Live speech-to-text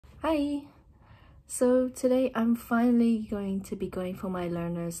Hi! So today I'm finally going to be going for my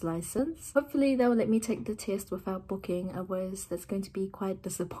learner's license. Hopefully that will let me take the test without booking, otherwise that's going to be quite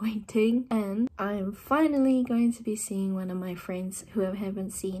disappointing. And I'm finally going to be seeing one of my friends who I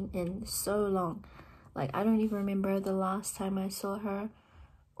haven't seen in so long. Like, I don't even remember the last time I saw her.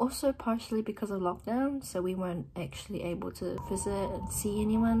 Also partially because of lockdown, so we weren't actually able to visit and see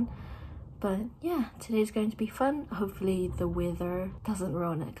anyone. But yeah, today's going to be fun. Hopefully the weather doesn't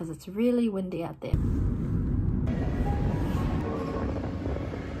ruin it because it's really windy out there.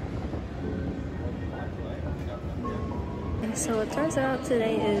 And so it turns out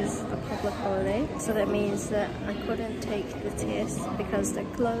today is a public holiday, so that means that I couldn't take the test because they're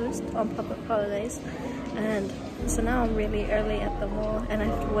closed on public holidays. And so now I'm really early at the mall and I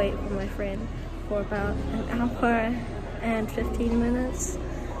have to wait for my friend for about an hour and 15 minutes.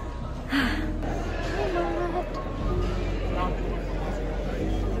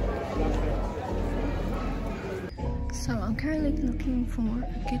 So I'm currently looking for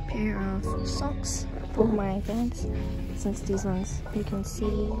a good pair of socks for my events, since these ones you can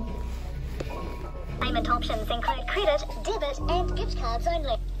see. Payment options include credit, debit and gift cards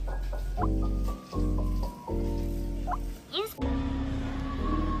only.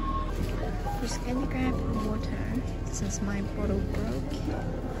 Just gonna grab water since my bottle broke.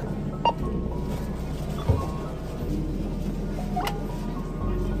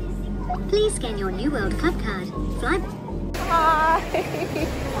 Please scan your New World Club card. Fly. Hi!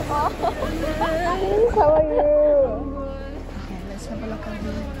 How are you? Okay, let's have a look at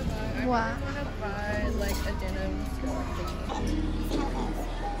the... Wow. I'm gonna buy like a denim skirt.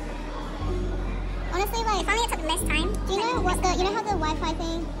 Honestly, like, finally it took less time. Do you know what the, you know how the Wi-Fi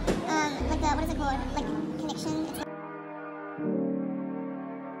thing, like the, what is it called? Like, connection? It's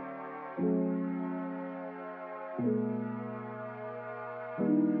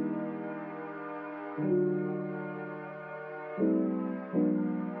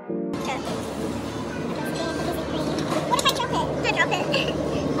what if I drop it? Don't drop it.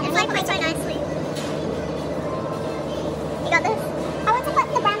 It's like quite so nicely. You got this? I want to put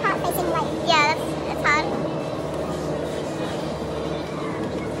the brown part facing white. Yeah, it's hard.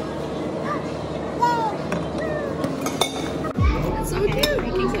 Yay! It's so Okay, cute. we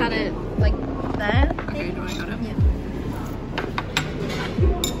can cut it like that. Okay, do I got it? Yeah.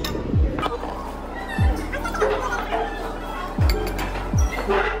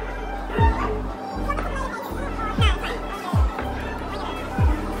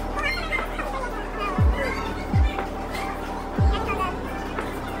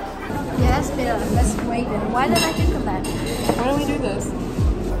 Yeah, that's better. That's way better. Why didn't I think of that? Why don't we do this?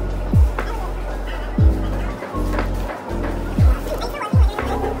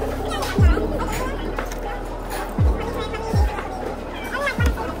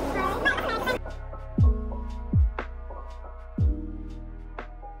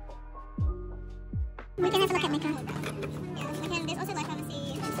 We can have a look at makeup. Yeah, we can. There's also like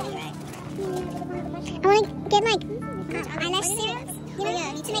pharmacy, right? I want to get like eyelash serums. You know,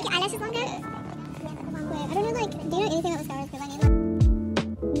 yeah, to make your eyelashes longer. I don't know, like, do you know anything about mascaras? Because I need like.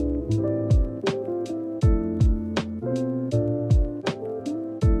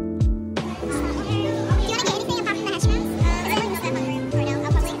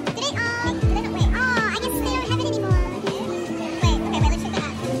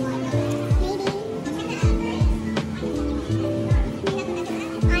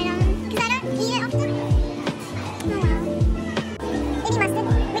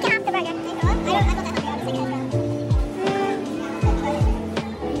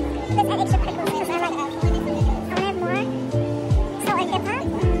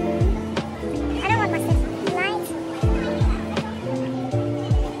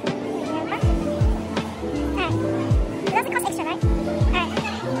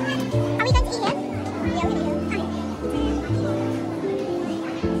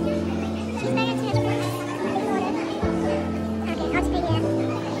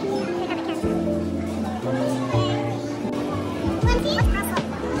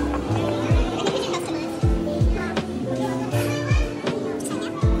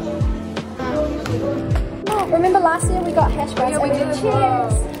 Remember last year we got hash browns? Yeah, we did.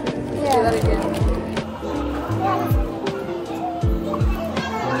 Cheers! Yeah. Do that again.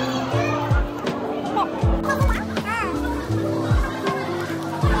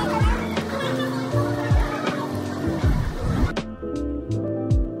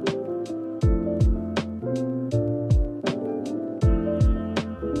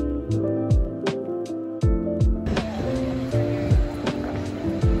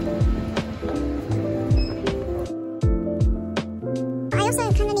 I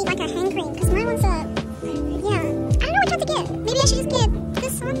also kind of need like a hand cream because my one's a, yeah. I don't know which one to get. Maybe I should just get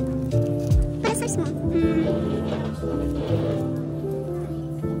this one, but it's so small.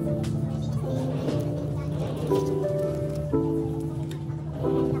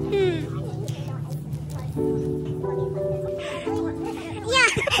 Yeah,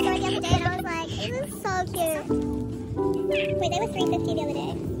 I saw it the other day and I was like, it was so cute. Wait, they were $3.50 the other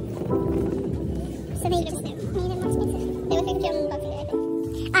day. So maybe just made it more expensive. They were $3.50 on Boxing Day, I think.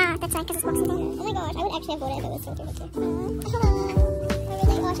 Ah, that's right, because it's Boxing Day. Oh my gosh, I would actually have bought it if it was still $3.50. I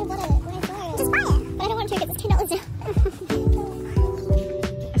really wish I bought it when I saw it. Just buy it. But I don't want to because it's $10 now.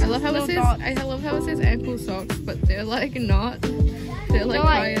 I love how it says ankle socks, but they're like not. They're like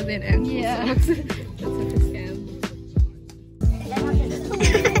higher than ankle socks. That's such a scam.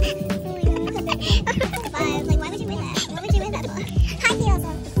 Like, why would you wear that? What would you wear that for? High heels.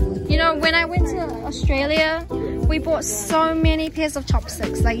 You know, when I went to Australia, we bought so many pairs of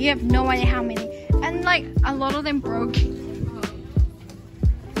chopsticks. Like, you have no idea how many. And like, a lot of them broke.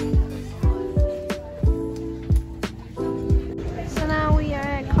 So now we are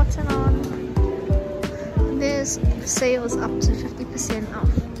at Cotton On. There's sales up to 50% off.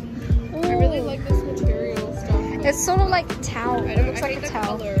 Ooh. I really like this material stuff. It's sort of like a towel. It looks like a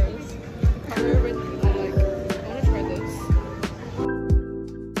towel. Colors. Color with, I want to try this.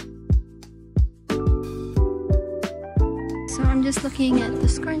 So I'm just looking at the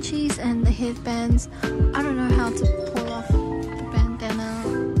scrunchies and the headbands. I don't know how to pull off the bandana.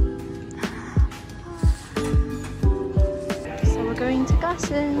 So we're going to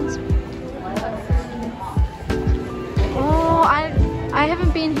Gus's. Oh, I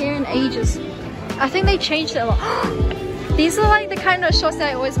haven't been here in ages. I think they changed it a lot. These are like the kind of shorts that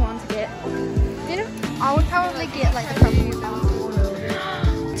I always want to get. You know, I would probably get like the purple.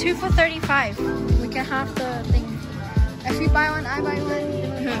 2 for $35. We can have the thing. If you buy one, I buy one.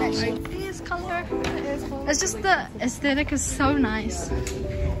 This color. It's just the aesthetic is so nice.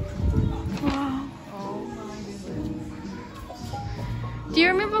 Wow. Do you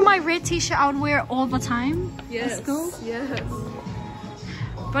remember my red t-shirt I would wear all the time at school? Yes.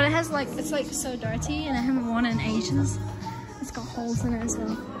 But it has like, it's like so dirty and I haven't worn it in ages. It's got holes in it as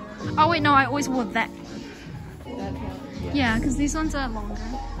well. Oh wait, no, I always wore that. Yeah, because these ones are longer.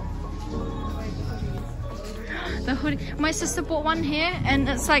 The hoodie. My sister bought one here and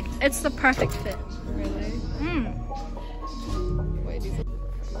it's like, it's the perfect fit. Really? Wait, these are...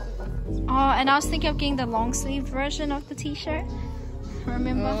 Oh, and I was thinking of getting the long sleeve version of the t-shirt.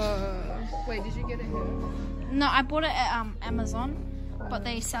 Remember? Wait, did you get it here? No, I bought it at Amazon, but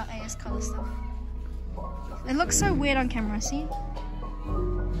they sell AS color stuff. It looks so weird on camera, see?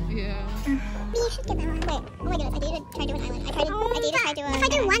 Yeah. You should get that one. Wait, oh my goodness, I did try to do an eyelid. I tried to do if I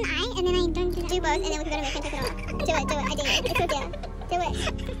do one eye and then I don't do both and then we can go to make and take it off. Do it, I did it. It's so good. Do it.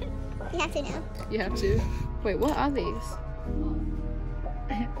 You have to now. You have to. Wait, what are these?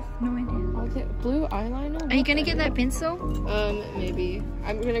 I have no idea. Okay, blue eyeliner? Are you gonna get that pencil? Maybe.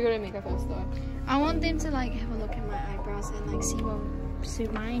 I'm gonna go to makeup house though. I want them to like have a look at my eyebrows and like see what would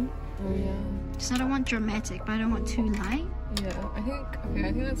suit mine. Oh yeah. So I don't want dramatic, but I don't want too light. Yeah, I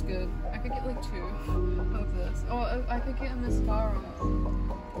think that's good. I could get like 2 of this. Oh, I could get a mascara.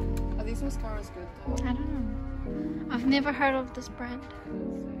 Are these mascaras good though? I don't know. I've never heard of this brand.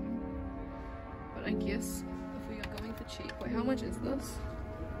 But I guess if we are going for cheap, wait, how much is this?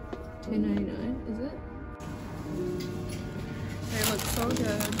 $10.99, is it? They look so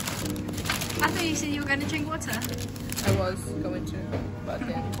good. I thought you said you were going to drink water. I was going to, but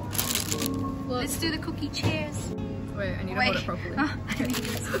then. Look. Let's do the cookie. Cheers. Wait, I need to hold it properly. Oh, I need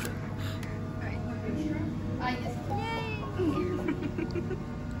this. Alright. Yay!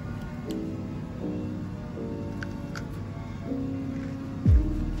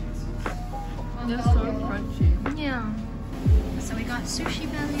 They're so crunchy. Yeah. So we got sushi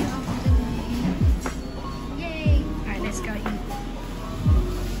belly off the way. Yay! Alright, let's go eat.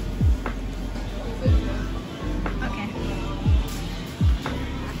 Okay.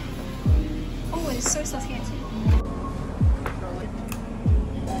 Oh, it's so salty too.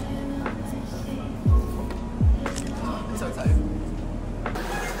 I'm so excited.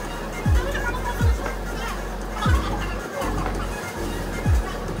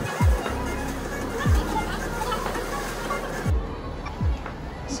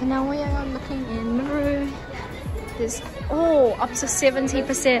 So now we are looking in the room. There's up to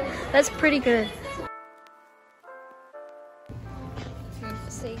 70%. That's pretty good.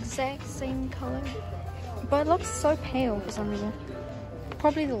 It's the exact same color, but it looks so pale for some reason.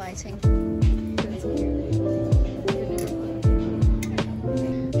 Probably the lighting.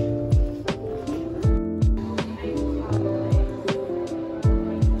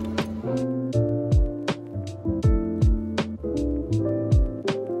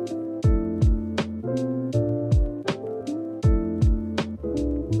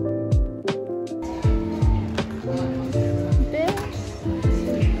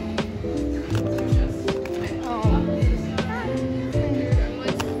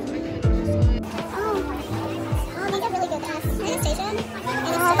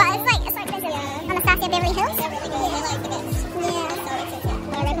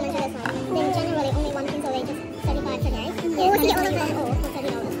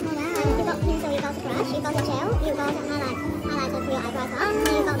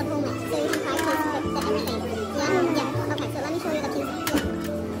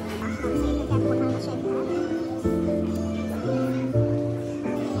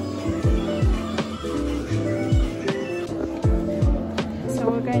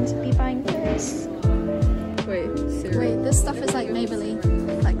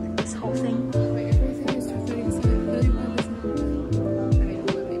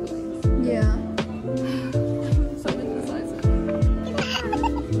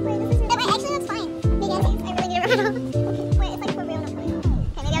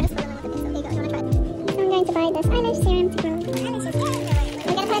 serum to grow. We're gonna put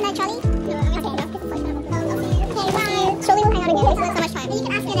it in the trolley? Okay. Okay, well, trolley will hang out again. There's not so much time. You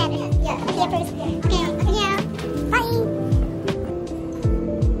can ask her that. Yeah. If he approves. Okay.